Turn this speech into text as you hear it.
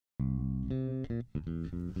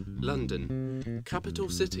London, capital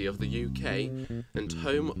city of the UK and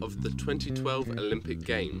home of the 2012 Olympic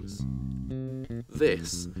Games.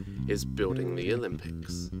 This is Building the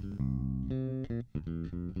Olympics.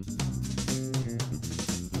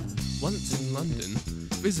 Once in London,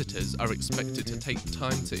 visitors are expected to take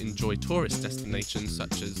time to enjoy tourist destinations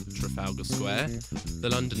such as Trafalgar Square, the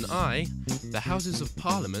London Eye, the Houses of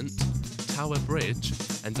Parliament, Tower Bridge,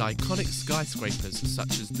 and iconic skyscrapers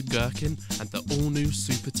such as the Gherkin and the all-new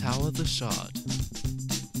super tower, the Shard.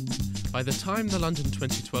 By the time the London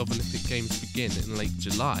 2012 Olympic Games begin in late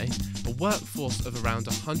July, a workforce of around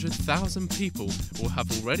 100,000 people will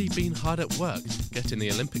have already been hard at work getting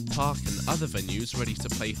the Olympic Park and other venues ready to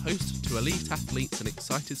play host to elite athletes and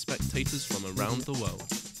excited spectators from around the world.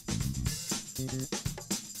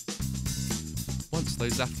 Once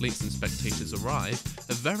those athletes and spectators arrive,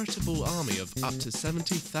 a veritable army of up to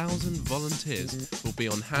 70,000 volunteers will be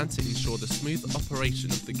on hand to ensure the smooth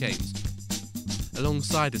operation of the Games,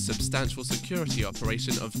 alongside a substantial security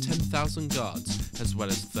operation of 10,000 guards, as well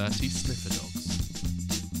as 30 sniffer dogs.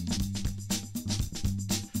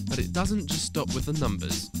 But it doesn't just stop with the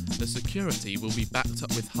numbers. The security will be backed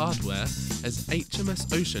up with hardware, as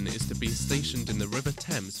HMS Ocean is to be stationed in the River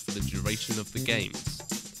Thames for the duration of the Games.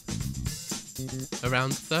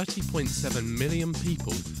 Around 30.7 million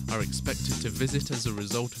people are expected to visit as a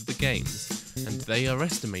result of the Games, and they are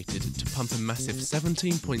estimated to pump a massive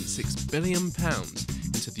 £17.6 billion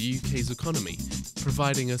into the UK's economy,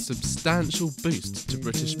 providing a substantial boost to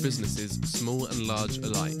British businesses, small and large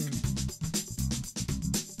alike.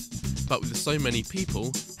 But with so many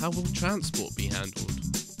people, how will transport be handled?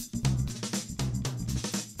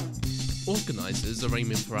 Organisers are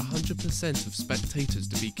aiming for 100% of spectators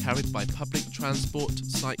to be carried by public transport,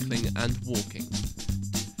 cycling and walking.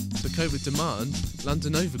 To cope with demand,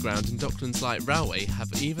 London Overground and Docklands Light Railway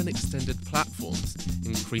have even extended platforms,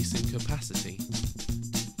 increasing capacity.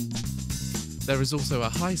 There is also a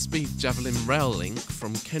high-speed Javelin rail link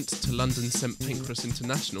from Kent to London St Pancras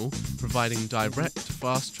International, providing direct,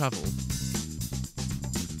 fast travel.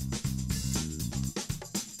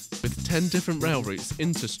 With 10 different rail routes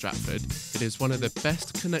into Stratford, it is one of the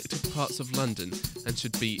best connected parts of London and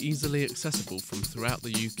should be easily accessible from throughout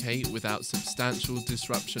the UK without substantial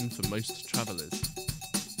disruption for most travellers.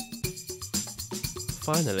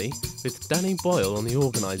 Finally, with Danny Boyle on the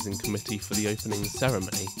organising committee for the opening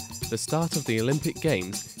ceremony, the start of the Olympic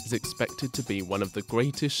Games is expected to be one of the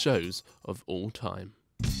greatest shows of all time.